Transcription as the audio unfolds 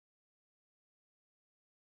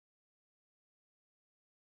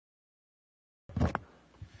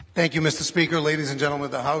Thank you, Mr. Speaker, ladies and gentlemen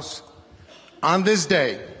of the House. On this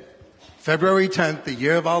day, February 10th, the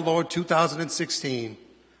year of our Lord 2016,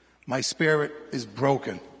 my spirit is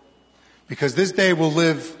broken because this day will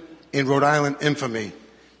live in Rhode Island infamy,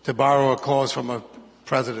 to borrow a clause from a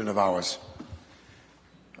president of ours.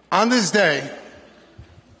 On this day,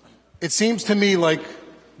 it seems to me like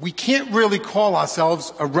we can't really call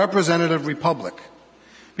ourselves a representative republic,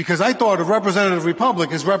 because I thought a representative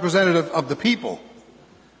republic is representative of the people.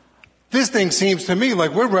 This thing seems to me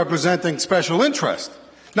like we're representing special interest,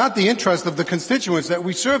 not the interest of the constituents that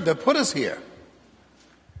we serve that put us here.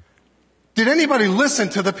 Did anybody listen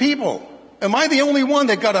to the people? Am I the only one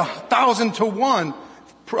that got 1,000 to 1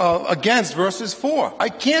 against versus for? I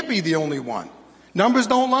can't be the only one. Numbers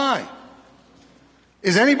don't lie.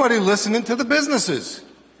 Is anybody listening to the businesses?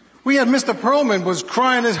 We had Mr. Perlman was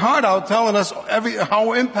crying his heart out telling us how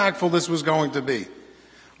impactful this was going to be.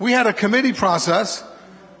 We had a committee process.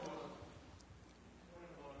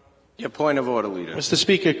 Your point of order, Leader. Mr.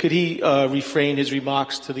 Speaker, could he refrain his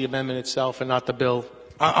remarks to the amendment itself and not the bill?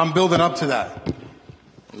 I'm building up to that.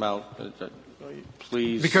 Well,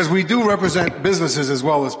 please. Because we do represent businesses as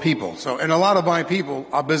well as people. So, and a lot of my people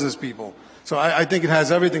are business people. So I think it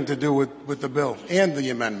has everything to do with the bill and the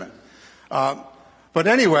amendment. But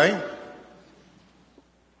anyway,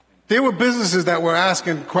 there were businesses that were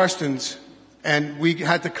asking questions, and we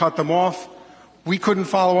had to cut them off. We couldn't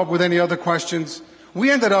follow up with any other questions. We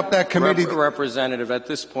ended up that committee. Representative, at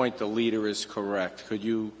this point, the leader is correct. Could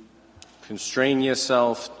you constrain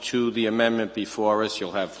yourself to the amendment before us?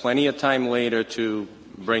 You'll have plenty of time later to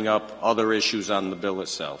bring up other issues on the bill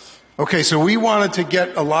itself. Okay, so we wanted to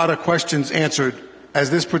get a lot of questions answered as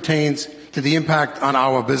this pertains to the impact on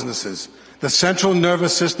our businesses. The central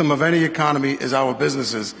nervous system of any economy is our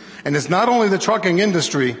businesses. And it's not only the trucking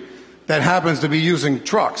industry that happens to be using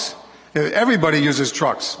trucks. Everybody uses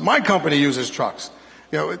trucks. My company uses trucks.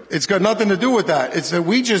 It's got nothing to do with that. It's that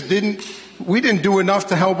we didn't do enough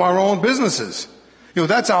to help our own businesses.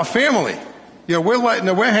 That's our family.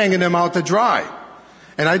 We're hanging them out to dry.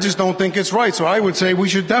 And I just don't think it's right. So I would say we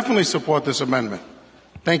should definitely support this amendment.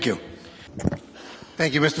 Thank you.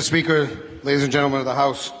 Thank you, Mr. Speaker, ladies and gentlemen of the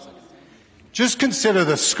House. Just consider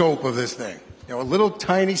the scope of this thing. A little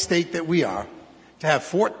tiny state that we are, to have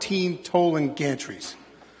 14 tolling gantries.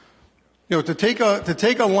 To take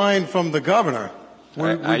a line from the governor.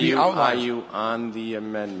 Are you on the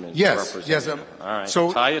amendment? Yes. All right.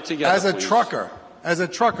 So tie it together, as a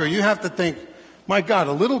trucker, you have to think, my God,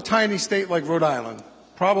 a little tiny state like Rhode Island,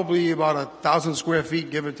 probably about 1,000 square feet,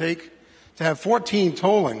 give or take, to have 14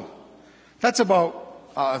 tolling, that's about,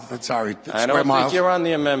 I don't think you're on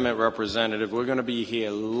the amendment, Representative. We're going to be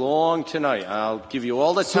here long tonight. I'll give you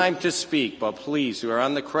all the time to speak, but please, we're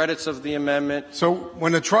on the credits of the amendment. So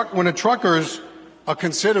when the truckers are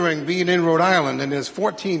considering being in Rhode Island and there's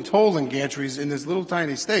 14 tolling gantries in this little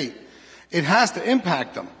tiny state, it has to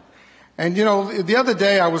impact them. And, the other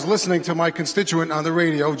day I was listening to my constituent on the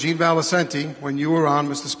radio, Gene Valicenti, when you were on,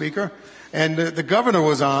 Mr. Speaker, and the governor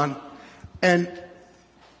was on, and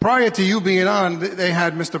prior to you being on, they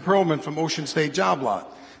had Mr. Perlman from Ocean State Job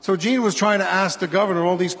Lot. So Gene was trying to ask the governor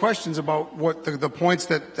all these questions about what the points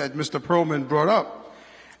that Mr. Perlman brought up.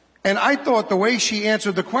 And I thought the way she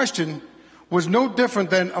answered the question was no different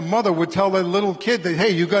than a mother would tell their little kid that, hey,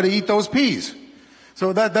 you got to eat those peas.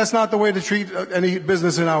 So that's not the way to treat any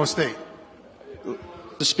business in our state.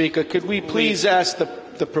 Mr. Speaker, could we please ask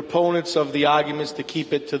the proponents of the arguments to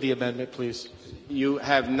keep it to the amendment, please? You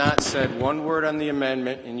have not said one word on the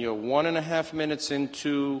amendment, and you're 1.5 minutes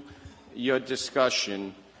into your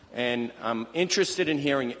discussion, and I'm interested in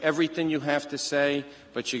hearing everything you have to say,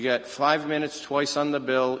 but you got 5 minutes twice on the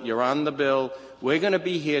bill. You're on the bill. We're going to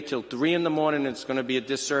be here till 3 in the morning, and it's going to be a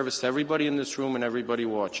disservice to everybody in this room and everybody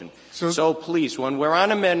watching. So please, when we're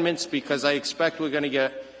on amendments, because I expect we're going to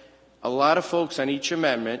get a lot of folks on each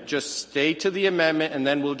amendment, just stay to the amendment, and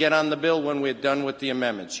then we'll get on the bill when we're done with the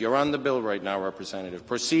amendments. You're on the bill right now, Representative.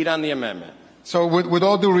 Proceed on the amendment. So with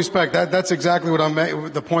all due respect, that's exactly what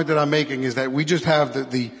the point that I'm making is that we just have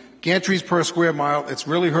the gantries per square mile. It's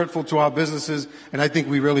really hurtful to our businesses, and I think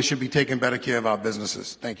we really should be taking better care of our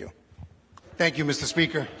businesses. Thank you. Thank you, Mr.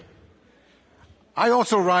 Speaker. I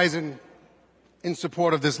also rise in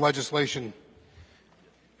support of this legislation.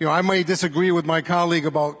 I may disagree with my colleague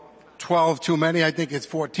about 12 too many. I think it's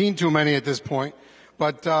 14 too many at this point.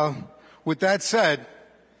 But with that said,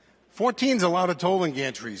 14 is a lot of tolling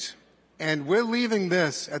gantries. And we're leaving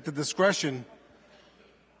this at the discretion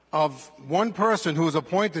of one person who is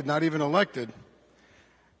appointed, not even elected.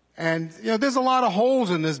 And, there's a lot of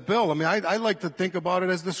holes in this bill. I mean, I like to think about it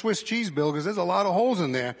as the Swiss cheese bill because there's a lot of holes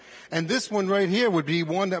in there. And this one right here would be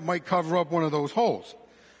one that might cover up one of those holes.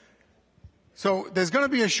 So there's going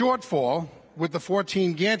to be a shortfall with the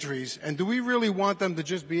 14 gantries. And do we really want them to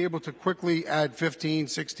just be able to quickly add 15,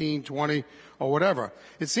 16, 20, or whatever?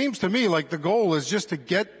 It seems to me like the goal is just to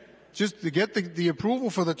get the approval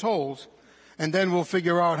for the tolls, and then we'll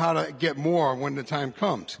figure out how to get more when the time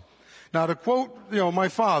comes. Now, to quote, my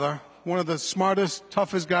father, one of the smartest,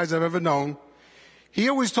 toughest guys I've ever known, he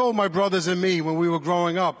always told my brothers and me when we were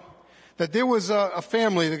growing up that there was a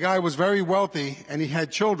family, the guy was very wealthy, and he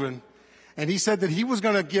had children, and he said that he was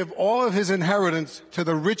going to give all of his inheritance to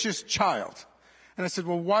the richest child. And I said,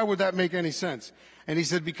 well, why would that make any sense? And he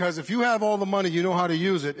said, because if you have all the money, you know how to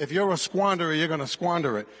use it. If you're a squanderer, you're going to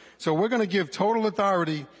squander it. So we're going to give total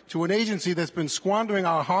authority to an agency that's been squandering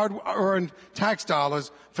our hard-earned tax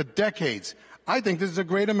dollars for decades. I think this is a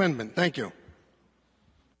great amendment. Thank you.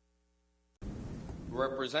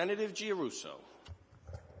 Representative Giarrusso.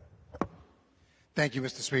 Thank you,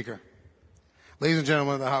 Mr. Speaker. Ladies and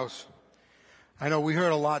gentlemen of the House, I know we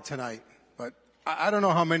heard a lot tonight, but I don't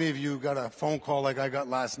know how many of you got a phone call like I got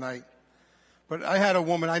last night. But I had a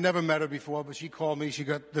woman, I never met her before, but she called me. She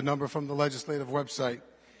got the number from the legislative website.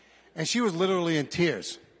 And she was literally in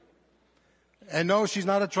tears. And no, she's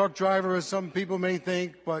not a truck driver, as some people may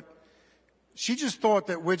think, but she just thought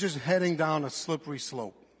that we're just heading down a slippery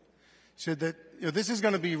slope. She said that this is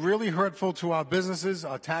going to be really hurtful to our businesses,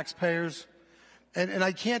 our taxpayers, and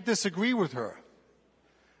I can't disagree with her.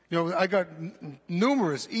 I got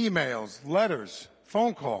numerous emails, letters,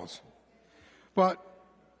 phone calls. But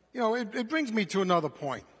it brings me to another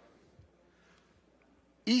point.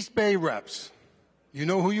 East Bay reps, you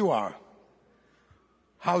know who you are.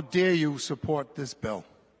 How dare you support this bill?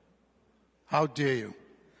 How dare you?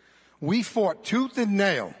 We fought tooth and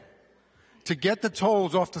nail to get the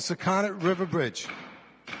tolls off the Sakonnet River Bridge.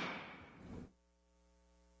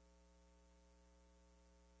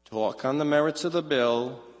 Talk on the merits of the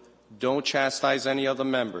bill. Don't chastise any other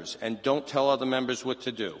members, and don't tell other members what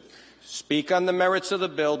to do. Speak on the merits of the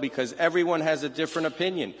bill because everyone has a different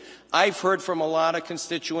opinion. I've heard from a lot of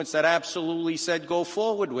constituents that absolutely said go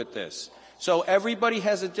forward with this. So everybody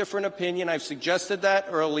has a different opinion. I've suggested that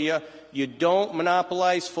earlier. You don't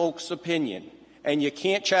monopolize folks' opinion, and you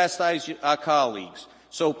can't chastise our colleagues.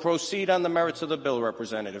 So proceed on the merits of the bill,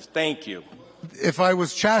 Representative. Thank you. If I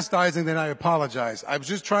was chastising, then I apologize. I was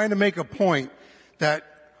just trying to make a point that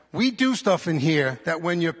we do stuff in here that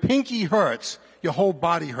when your pinky hurts, your whole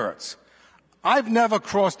body hurts. I've never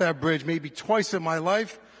crossed that bridge, maybe twice in my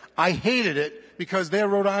life. I hated it because they're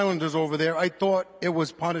Rhode Islanders over there. I thought it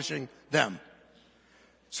was punishing them.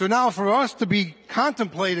 So now for us to be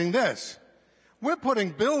contemplating this, we're putting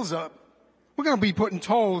bills up. We're going to be putting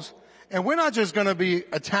tolls, and we're not just going to be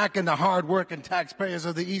attacking the hard-working taxpayers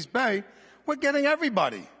of the East Bay. We're getting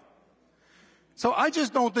everybody. So I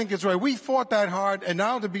just don't think it's right. We fought that hard, and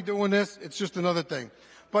now to be doing this, it's just another thing.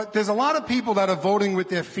 But there's a lot of people that are voting with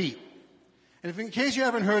their feet. And if in case you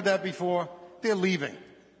haven't heard that before, they're leaving.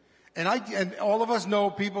 And all of us know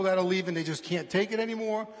people that are leaving, they just can't take it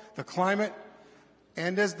anymore, the climate.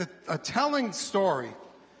 And there's a telling story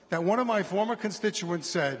that one of my former constituents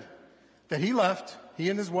said that he left, he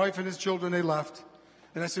and his wife and his children, they left.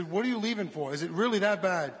 And I said, what are you leaving for? Is it really that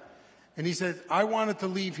bad? And he said, I wanted to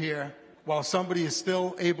leave here while somebody is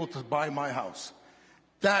still able to buy my house.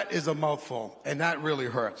 That is a mouthful, and that really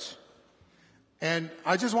hurts. And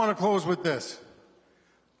I just want to close with this.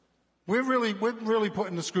 We're really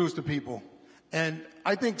putting the screws to people. And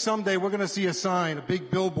I think someday we're going to see a sign, a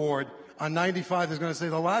big billboard on 95 that's going to say,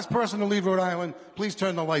 the last person to leave Rhode Island, please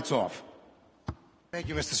turn the lights off. Thank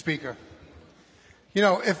you, Mr. Speaker.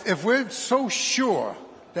 If we're so sure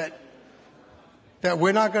that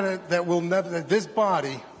we're not going to, that this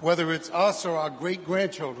body, whether it's us or our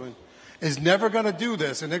great-grandchildren, is never going to do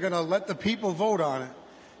this, and they're going to let the people vote on it,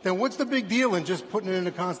 then what's the big deal in just putting it in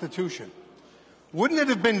the Constitution? Wouldn't it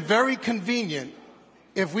have been very convenient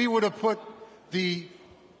if we would have put the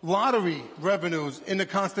lottery revenues in the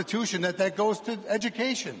Constitution that goes to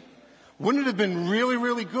education? Wouldn't it have been really,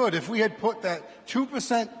 really good if we had put that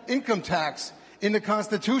 2% income tax in the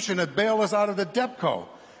Constitution to bail us out of the DEPCO?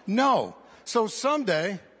 No. So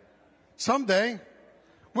someday,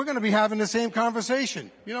 we're going to be having the same conversation.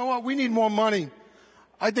 You know what? We need more money.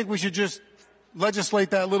 I think we should just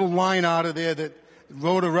legislate that little line out of there that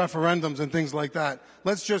road to referendums and things like that.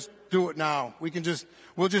 Let's just do it now.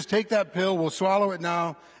 We'll just take that pill. We'll swallow it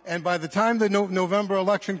now. And by the time the November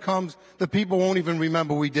election comes, the people won't even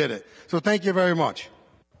remember we did it. So thank you very much.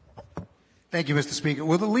 Thank you, Mr. Speaker.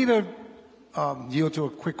 Will the leader yield to a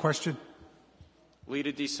quick question?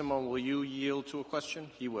 Leader DeSimone, will you yield to a question?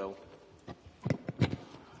 He will.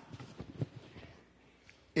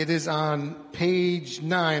 It is on page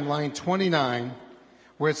 9, line 29,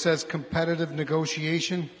 where it says competitive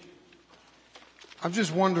negotiation. I'm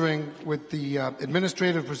just wondering, with the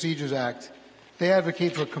Administrative Procedures Act, they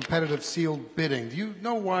advocate for competitive sealed bidding. Do you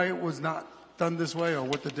know why it was not done this way, or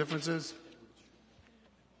what the difference is?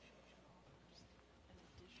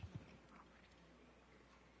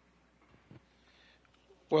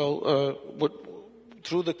 Well,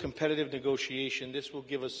 through the competitive negotiation, this will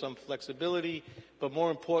give us some flexibility, but more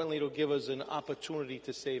importantly, it'll give us an opportunity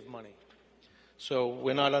to save money. So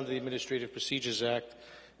we're not under the Administrative Procedures Act.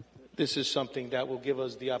 This is something that will give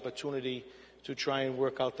us the opportunity to try and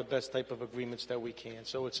work out the best type of agreements that we can.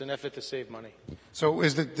 So it's an effort to save money. So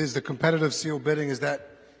is the competitive sealed bidding, is that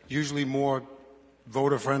usually more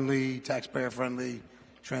voter-friendly, taxpayer-friendly,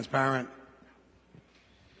 transparent?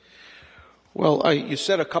 Well, you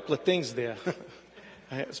said a couple of things there.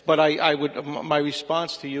 But my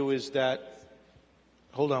response to you is that,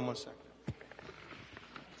 hold on one second.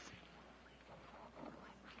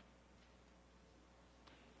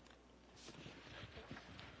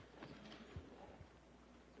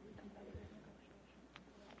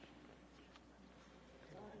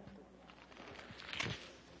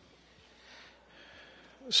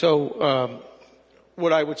 So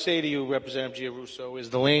what I would say to you, Representative Giarrusso, is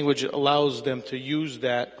the language allows them to use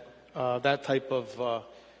that type of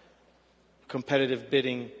competitive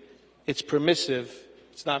bidding. It's permissive.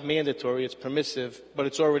 It's not mandatory. It's permissive, but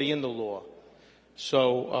it's already in the law.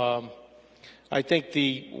 So I think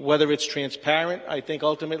whether it's transparent, I think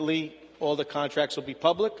ultimately all the contracts will be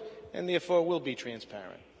public and therefore will be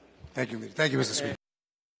transparent. Thank you, Leader. Thank you, Mr. Speaker.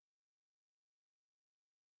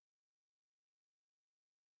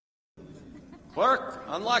 Clerk,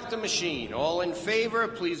 unlock the machine. All in favor,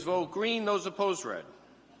 please vote green. Those opposed, red.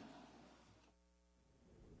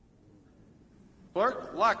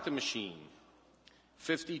 Clerk, lock the machine.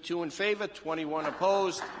 52 in favor, 21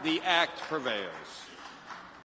 opposed. The act prevails.